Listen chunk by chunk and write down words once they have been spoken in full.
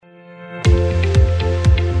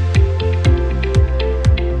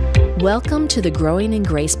Welcome to the Growing in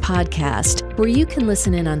Grace podcast, where you can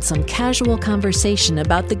listen in on some casual conversation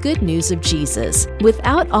about the good news of Jesus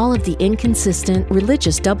without all of the inconsistent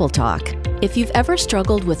religious double talk. If you've ever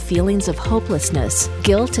struggled with feelings of hopelessness,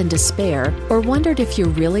 guilt, and despair, or wondered if you're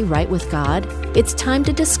really right with God, it's time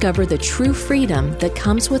to discover the true freedom that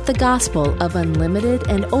comes with the gospel of unlimited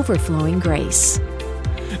and overflowing grace.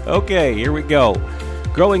 Okay, here we go.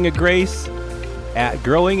 Growing in Grace at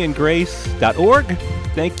growingingrace.org.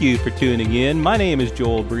 Thank you for tuning in. My name is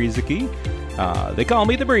Joel Brieseke. They call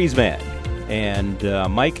me the Breeze Man. And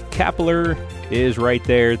Mike Kapler is right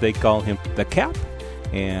there. They call him the Cap.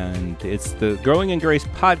 And it's the Growing in Grace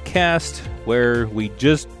podcast where we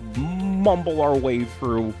just mumble our way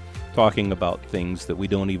through talking about things that we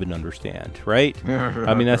don't even understand, right?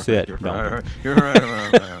 I mean, that's it. No. You're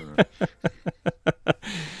right.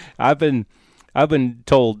 I've been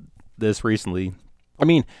told this recently. I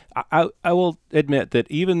mean, I will admit that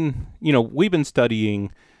even, we've been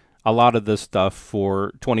studying a lot of this stuff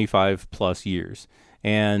for 25 plus years.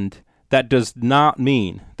 And that does not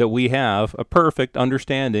mean that we have a perfect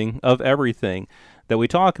understanding of everything that we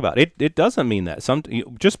talk about. It doesn't mean that.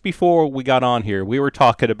 Just before we got on here, we were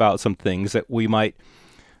talking about some things that we might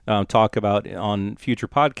talk about on future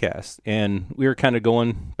podcasts. And we were kind of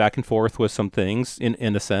going back and forth with some things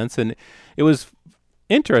in a sense. And it was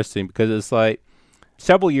interesting because it's like,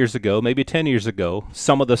 several years ago, maybe 10 years ago,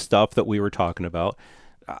 some of the stuff that we were talking about,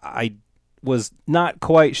 I was not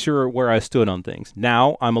quite sure where I stood on things.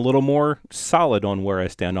 Now, I'm a little more solid on where I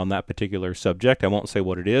stand on that particular subject. I won't say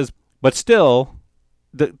what it is, but still,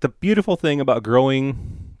 the beautiful thing about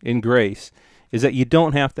growing in grace is that you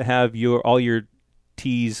don't have to have all your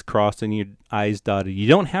T's crossed and your I's dotted. You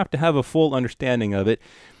don't have to have a full understanding of it.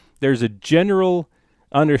 There's a general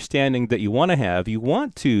understanding that you want to have. You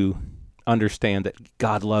want to understand that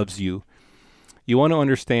God loves you. You want to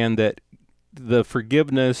understand that the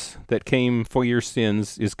forgiveness that came for your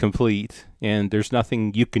sins is complete, and there's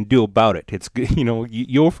nothing you can do about it. It's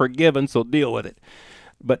you're forgiven, so deal with it.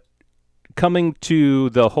 But coming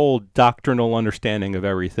to the whole doctrinal understanding of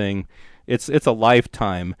everything, it's a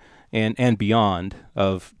lifetime and beyond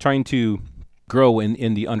of trying to grow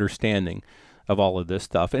in the understanding of all of this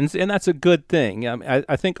stuff, and that's a good thing.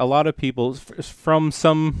 I think a lot of people, from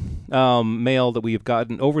some mail that we've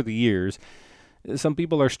gotten over the years, some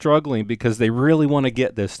people are struggling because they really want to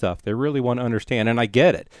get this stuff. They really want to understand, and I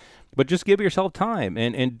get it. But just give yourself time,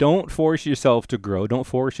 and don't force yourself to grow. Don't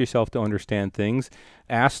force yourself to understand things.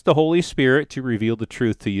 Ask the Holy Spirit to reveal the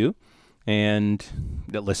truth to you, and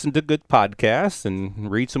listen to good podcasts and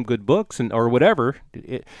read some good books or whatever.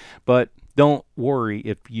 But don't worry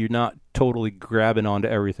if you're not totally grabbing onto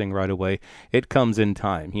everything right away. It comes in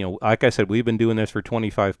time. Like I said, we've been doing this for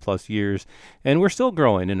 25 plus years, and we're still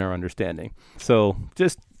growing in our understanding. So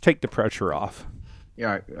just take the pressure off.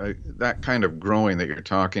 Yeah, that kind of growing that you're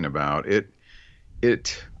talking about,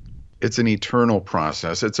 it's an eternal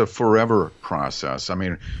process. It's a forever process. I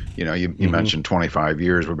mean, you mentioned 25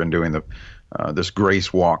 years. We've been doing this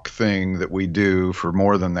grace walk thing that we do for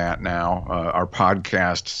more than that now. Our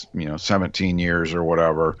podcasts, 17 years or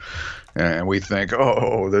whatever. And we think,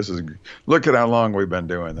 look at how long we've been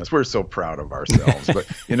doing this. We're so proud of ourselves. But,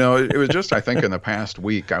 it was just, I think in the past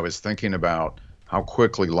week, I was thinking about how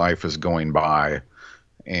quickly life is going by.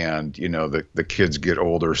 And, the kids get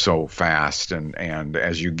older so fast. And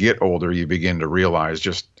as you get older, you begin to realize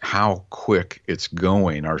just how quick it's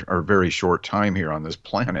going, our very short time here on this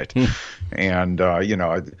planet. And,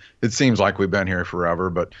 it seems like we've been here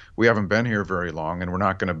forever, but we haven't been here very long, and we're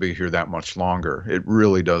not going to be here that much longer. It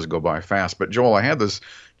really does go by fast. But, Joel, I had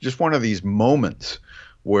just one of these moments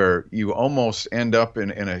where you almost end up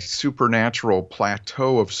in a supernatural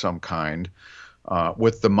plateau of some kind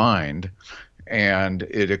with the mind. And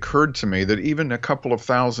it occurred to me that even a couple of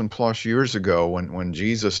 1,000 plus years ago, when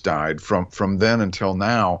Jesus died, from then until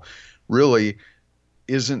now, really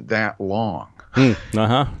isn't that long.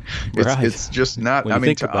 It's just not. I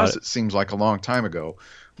mean, to us, it seems like a long time ago,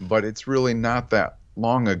 but it's really not that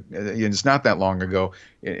long. It's not that long ago.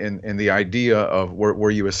 In the idea of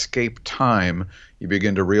where you escape time, you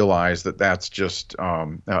begin to realize that that's just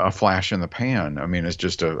a flash in the pan. I mean, it's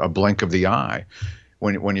just a blink of the eye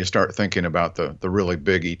when you start thinking about the really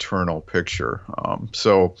big eternal picture.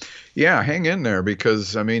 So, yeah, hang in there,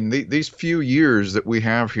 because, I mean, these few years that we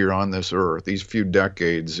have here on this earth, these few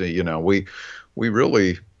decades, we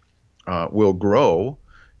really will grow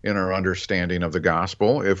in our understanding of the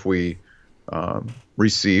gospel if we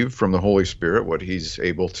receive from the Holy Spirit what He's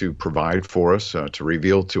able to provide for us, to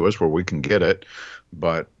reveal to us where we can get it.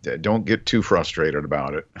 But don't get too frustrated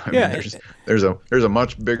about it. I mean, there's a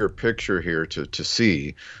much bigger picture here to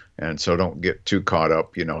see, And so don't get too caught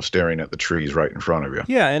up, staring at the trees right in front of you.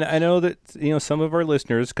 Yeah, and I know that some of our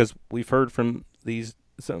listeners, because we've heard from these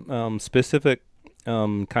some specific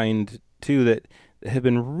kind too, that have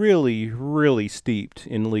been really, really steeped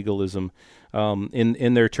in legalism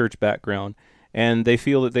in their church background, and they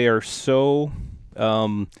feel that they are so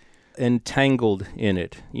entangled in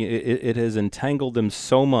it. It has entangled them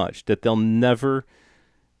so much that they'll never,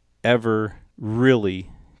 ever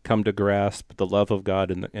really come to grasp the love of God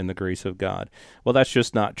and the grace of God. Well, that's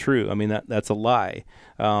just not true. I mean, that's a lie.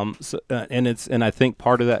 And I think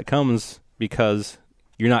part of that comes because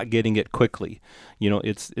you're not getting it quickly.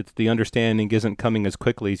 It's the understanding isn't coming as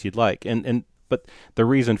quickly as you'd like. But the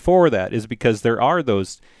reason for that is because there are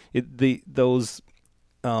those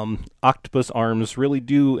octopus arms really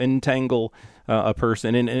do entangle a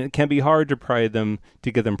person, and it can be hard to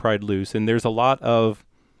get them pried loose. And there's a lot of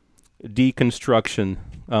deconstruction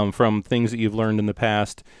from things that you've learned in the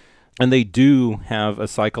past, and they do have a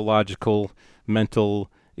psychological, mental,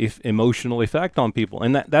 emotional effect on people,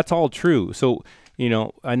 and that's all true. So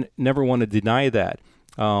I never want to deny that,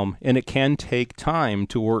 and it can take time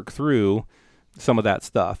to work through some of that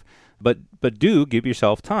stuff, but do give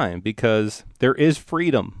yourself time, because there is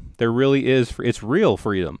freedom. There really is. It's real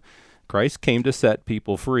freedom. Christ came to set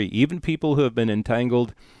people free, even people who have been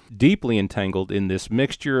deeply entangled in this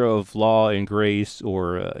mixture of law and grace,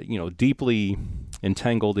 or deeply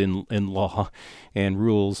entangled in law and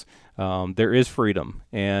rules. There is freedom,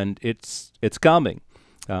 and it's coming.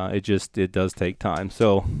 It does take time.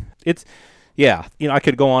 So I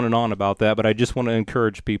could go on and on about that, but I just want to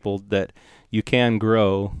encourage people that you can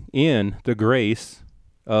grow in the grace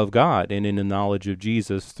of God and in the knowledge of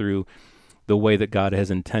Jesus through the way that God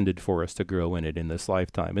has intended for us to grow in it in this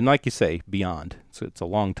lifetime. And like you say, beyond. So it's a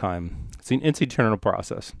long time. It's an eternal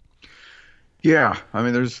process. Yeah. I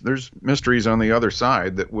mean, there's mysteries on the other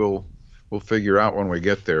side that we'll figure out when we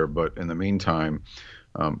get there. But in the meantime,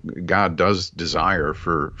 God does desire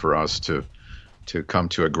for us to come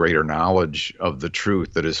to a greater knowledge of the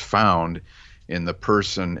truth that is found in the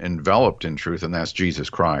person enveloped in truth, and that's Jesus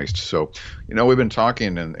Christ. So, we've been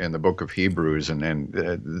talking in the book of Hebrews, and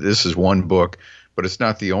this is one book, but it's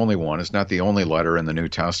not the only one. It's not the only letter in the New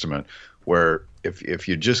Testament where if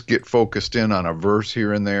you just get focused in on a verse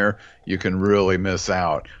here and there, you can really miss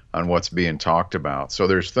out on what's being talked about. So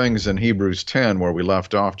there's things in Hebrews 10 where we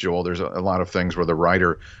left off, Joel. There's a lot of things where the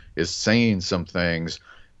writer is saying some things,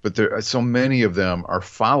 but so many of them are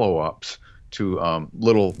follow-ups to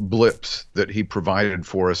little blips that he provided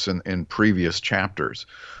for us in previous chapters.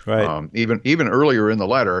 Right. Even earlier in the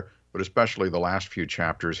letter, but especially the last few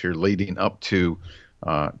chapters here leading up to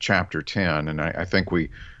chapter 10. And I think we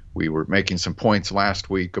were making some points last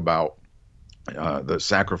week about the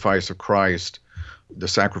sacrifice of Christ. The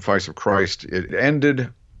sacrifice of Christ, it ended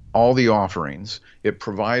all the offerings. It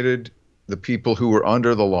provided the people who were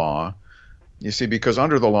under the law. You see, because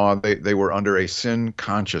under the law, they were under a sin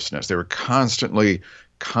consciousness. They were constantly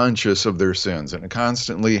conscious of their sins and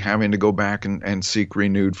constantly having to go back and seek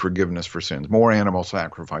renewed forgiveness for sins, more animal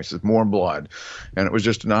sacrifices, more blood. And it was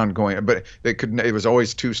just an ongoing, but it was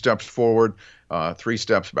always 2 steps forward, 3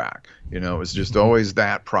 steps back. It was just always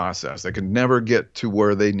that process. They could never get to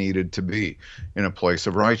where they needed to be in a place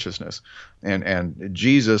of righteousness. And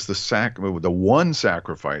Jesus, the one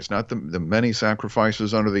sacrifice, not the many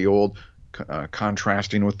sacrifices under the old,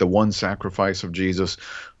 contrasting with the one sacrifice of Jesus,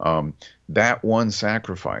 that one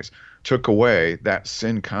sacrifice took away that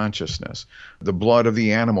sin consciousness. The blood of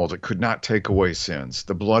the animals, it could not take away sins.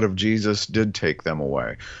 The blood of Jesus did take them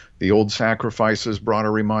away. The old sacrifices brought a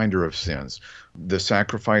reminder of sins. The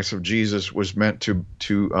sacrifice of Jesus was meant to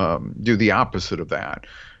do the opposite of that.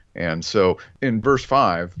 And so in verse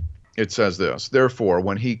 5, it says this: "Therefore,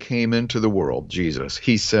 when he came into the world," Jesus,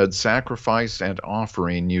 "he said, 'Sacrifice and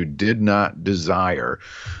offering you did not desire,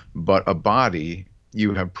 but a body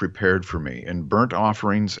you have prepared for me. In burnt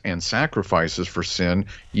offerings and sacrifices for sin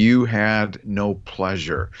you had no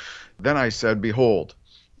pleasure.' Then I said, Behold,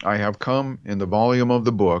 I have come. In the volume of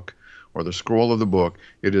the book," or the scroll of the book,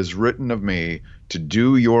 "it is written of me to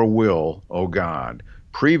do your will, O God."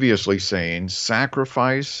 Previously saying,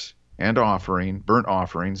 sacrifice and offering, burnt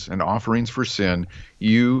offerings and offerings for sin,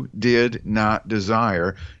 you did not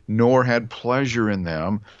desire, nor had pleasure in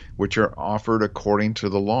them, which are offered according to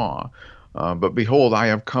the law. But behold, I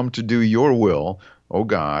have come to do your will, O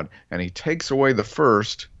God, and he takes away the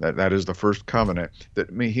first, that is the first covenant, that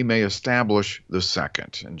he may establish the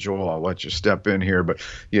second. And Joel, I'll let you step in here, but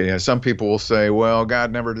some people will say, well,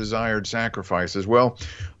 God never desired sacrifices. Well,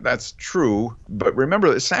 that's true, but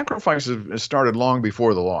remember that sacrifices started long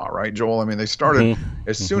before the law, right, Joel? I mean, they started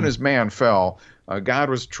as soon as man fell. God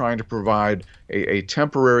was trying to provide a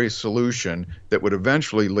temporary solution that would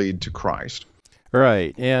eventually lead to Christ.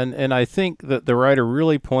 Right, and I think that the writer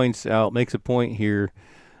really makes a point here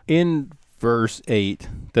in verse 8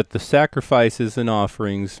 that the sacrifices and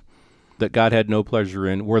offerings that God had no pleasure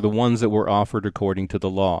in were the ones that were offered according to the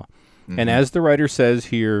law. Mm-hmm. And as the writer says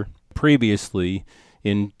here previously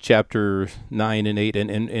in chapter 9 and 8,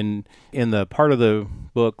 and in the part of the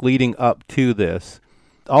book leading up to this,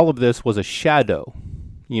 all of this was a shadow.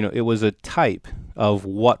 It was a type of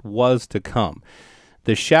what was to come.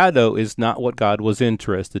 The shadow is not what God was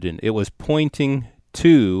interested in. It was pointing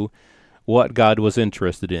to what God was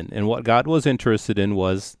interested in. And what God was interested in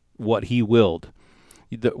was what he willed.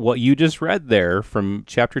 What you just read there from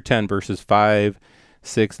chapter 10, verses 5,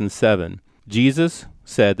 6, and 7, Jesus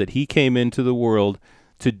said that he came into the world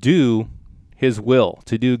to do his will,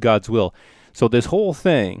 to do God's will. So this whole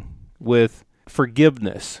thing with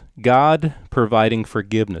forgiveness, God providing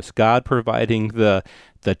forgiveness, God providing the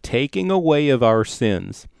taking away of our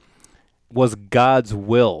sins, was God's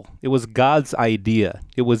will. It was God's idea.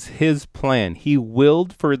 It was his plan. He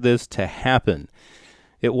willed for this to happen.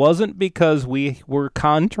 It wasn't because we were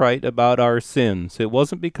contrite about our sins. It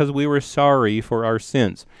wasn't because we were sorry for our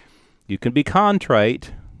sins. You can be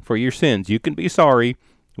contrite for your sins. You can be sorry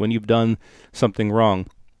when you've done something wrong.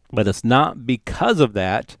 But it's not because of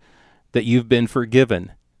that you've been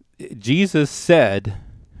forgiven. Jesus said,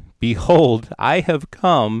 "Behold, I have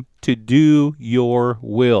come to do your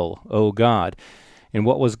will, O God." And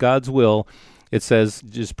what was God's will? It says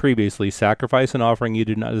just previously, sacrifice and offering you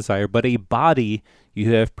do not desire, but a body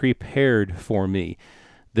you have prepared for me.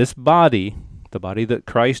 This body, the body that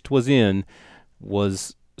Christ was in,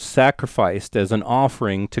 was sacrificed as an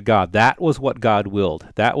offering to God. That was what God willed.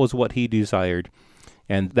 That was what he desired.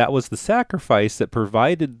 And that was the sacrifice that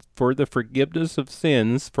provided for the forgiveness of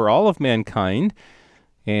sins for all of mankind.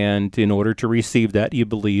 And in order to receive that, you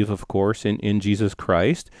believe, of course, in Jesus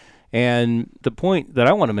Christ. And the point that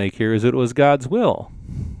I want to make here is it was God's will.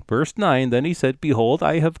 Verse 9, then he said, "Behold,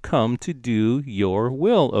 I have come to do your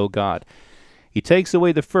will, O God." He takes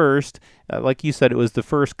away the first, like you said, it was the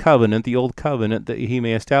first covenant, the old covenant, that he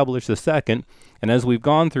may establish the second. And as we've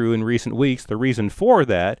gone through in recent weeks, the reason for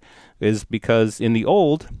that is because in the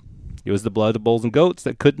old, it was the blood of bulls and goats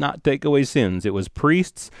that could not take away sins. It was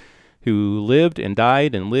priests who lived and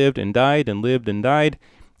died and lived and died and lived and died,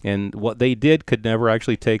 and what they did could never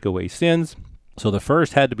actually take away sins. So the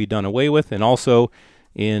first had to be done away with. And also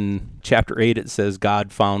in chapter 8, it says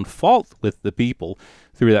God found fault with the people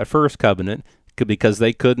through that first covenant because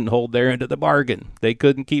they couldn't hold their end of the bargain. They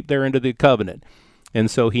couldn't keep their end of the covenant. And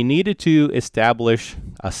so he needed to establish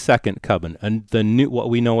a second covenant, and what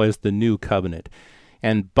we know as the new covenant.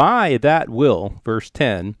 And by that will, verse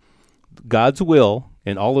 10, God's will,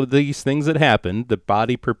 and all of these things that happened, the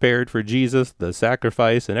body prepared for Jesus, the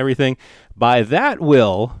sacrifice and everything, by that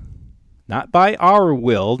will, not by our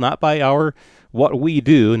will, not by our what we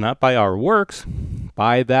do, not by our works,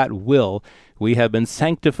 by that will, we have been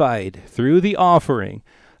sanctified through the offering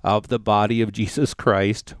of the body of Jesus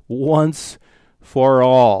Christ once for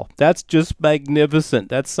all. That's just magnificent.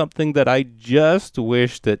 That's something that I just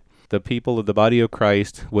wish that the people of the body of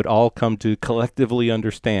Christ would all come to collectively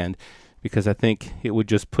understand, because I think it would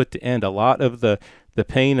just put to end a lot of the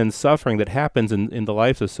pain and suffering that happens in the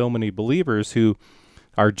lives of so many believers who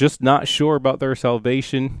are just not sure about their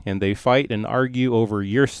salvation, and they fight and argue over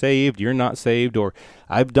you're saved, you're not saved, or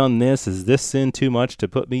I've done this, is this sin too much to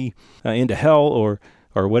put me into hell, or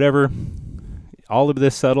whatever. All of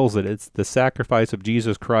this settles it. It's the sacrifice of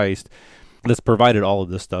Jesus Christ that's provided all of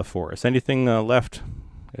this stuff for us. Anything left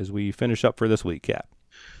as we finish up for this week, Cap?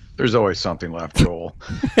 There's always something left, Joel.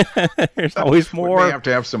 There's always more. We may have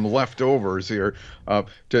to have some leftovers here.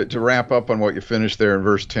 To wrap up on what you finished there in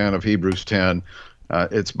verse 10 of Hebrews 10,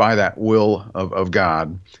 it's by that will of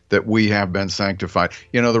God that we have been sanctified.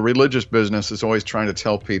 The religious business is always trying to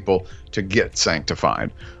tell people to get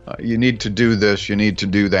sanctified. You need to do this, you need to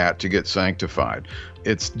do that to get sanctified.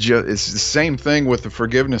 It's the same thing with the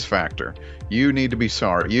forgiveness factor. You need to be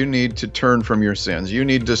sorry. You need to turn from your sins. You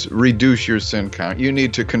need to reduce your sin count. You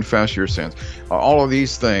need to confess your sins. All of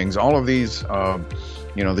these things, all of these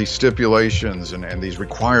these stipulations and these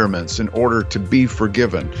requirements in order to be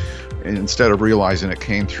forgiven instead of realizing it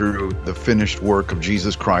came through the finished work of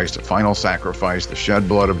Jesus Christ, the final sacrifice, the shed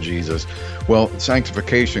blood of Jesus. Well,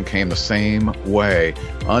 sanctification came the same way.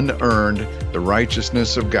 Unearned, the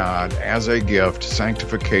righteousness of God as a gift,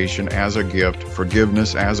 sanctification as a gift,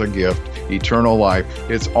 forgiveness as a gift, eternal life.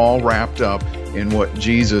 It's all wrapped up in what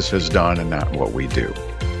Jesus has done and not what we do.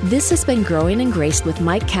 This has been Growing in Grace with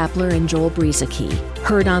Mike Kapler and Joel Brueseke,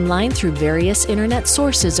 heard online through various internet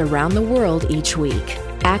sources around the world each week.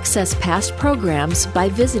 Access past programs by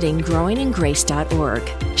visiting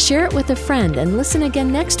growingingrace.org. Share it with a friend and listen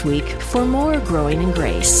again next week for more Growing in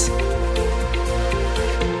Grace.